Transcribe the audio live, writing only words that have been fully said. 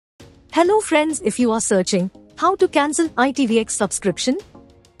Hello friends, if you are searching how to cancel ITVX subscription,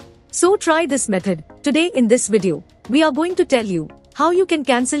 so try this method. Today in this video, we are going to tell you how you can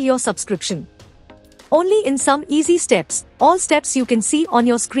cancel your subscription. Only in some easy steps, all steps you can see on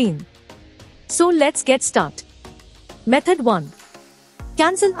your screen. So let's get started. Method 1.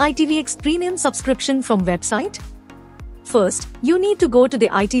 Cancel ITVX premium subscription from website. First, you need to go to the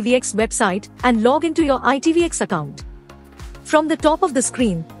ITVX website and log into your ITVX account. From the top of the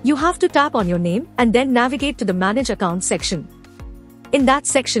screen, you have to tap on your name and then navigate to the Manage Account section. In that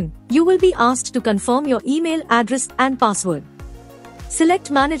section, you will be asked to confirm your email address and password.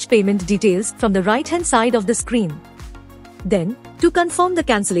 Select Manage Payment Details from the right-hand side of the screen. Then, to confirm the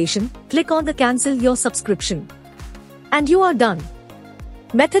cancellation, click on the Cancel Your Subscription. And you are done.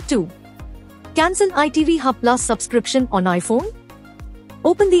 Method 2. Cancel ITV Hub Plus subscription on iPhone.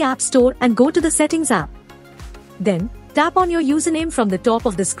 Open the App Store and go to the Settings app. Then, tap on your username from the top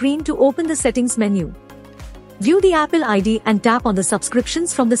of the screen to open the Settings menu. View the Apple ID and tap on the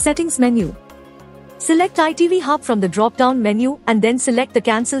Subscriptions from the Settings menu. Select ITV Hub from the drop-down menu and then select the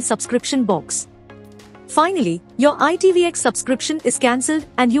Cancel Subscription box. Finally, your ITVX subscription is cancelled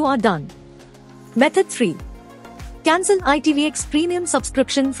and you are done. Method 3. Cancel ITVX premium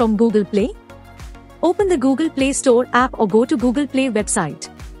subscription from Google Play. Open the Google Play Store app or go to Google Play website.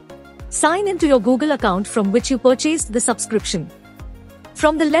 Sign into your Google account from which you purchased the subscription.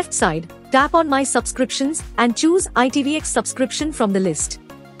 From the left side, tap on My Subscriptions and choose ITVX subscription from the list.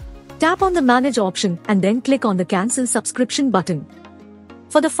 Tap on the Manage option and then click on the Cancel Subscription button.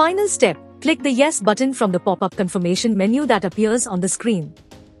 For the final step, click the Yes button from the pop-up confirmation menu that appears on the screen.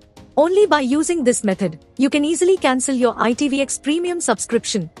 Only by using this method, you can easily cancel your ITVX premium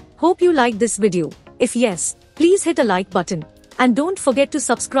subscription. Hope you liked this video. If yes, please hit a like button. And don't forget to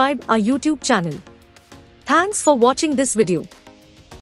subscribe our YouTube channel. Thanks for watching this video.